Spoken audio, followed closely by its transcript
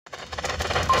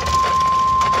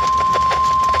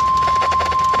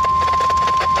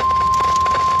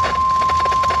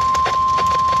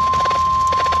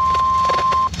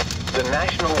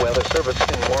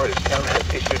Morristown has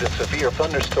issued a severe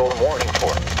thunderstorm warning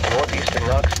for northeastern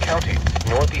Knox County,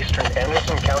 northeastern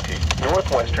Anderson County,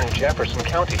 northwestern Jefferson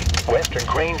County, western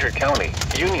Granger County,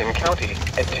 Union County,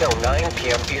 until 9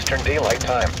 p.m. Eastern Daylight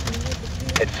Time.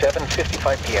 At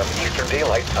 7:55 p.m. Eastern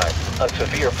Daylight Time, a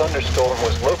severe thunderstorm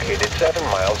was located 7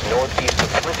 miles northeast of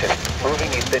Clinton,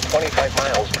 moving east at 25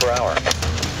 miles per hour.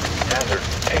 Hazard,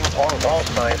 ping-pong ball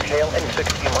size hail and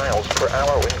 60 miles per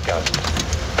hour wind gusts.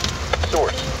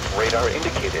 Source, radar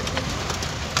indicated.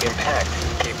 Impact,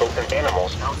 people and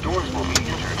animals outdoors will be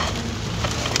injured.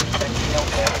 Expect hail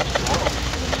damage to roofs,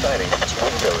 sidings,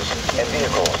 windows, and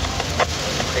vehicles.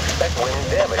 Expect wind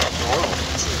damage to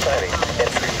roofs, sidings, and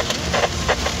trees.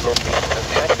 Location and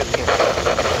tactics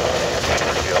include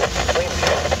Peterville,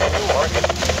 Plainfield, New Market,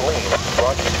 Blaine,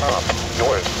 Rocky Top,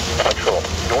 Doris, Central,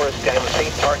 Dorisdam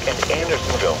State Park, and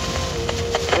Andersonville.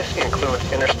 This includes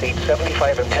Interstate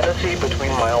 75 in Tennessee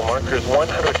between mile markers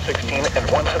 116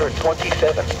 and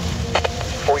 127.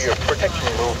 For your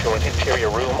protection, move to an interior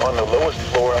room on the lowest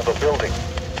floor of a building.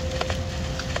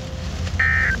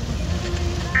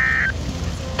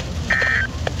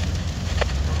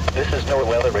 This is NOAA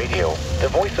Weather Radio, the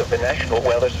voice of the National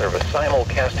Weather Service,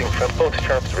 simulcasting from both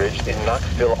Sharps Ridge in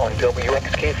Knoxville on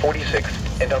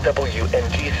WXK-46 and on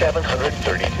WNG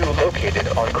 732 located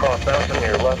on Cross Mountain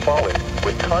near La Follette,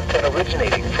 with content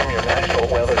originating from your National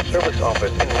Weather Service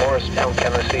office in Morristown,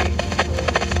 Tennessee.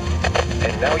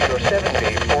 And now your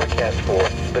 7-day forecast for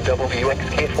the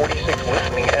WXK-46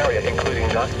 listening area, including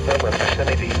Knoxville and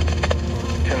vicinity.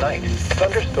 Tonight,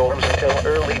 thunderstorms until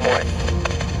early morning.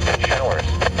 Showers.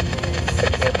 A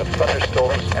chance of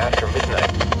thunderstorms after midnight.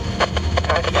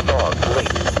 Patchy fog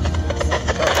late.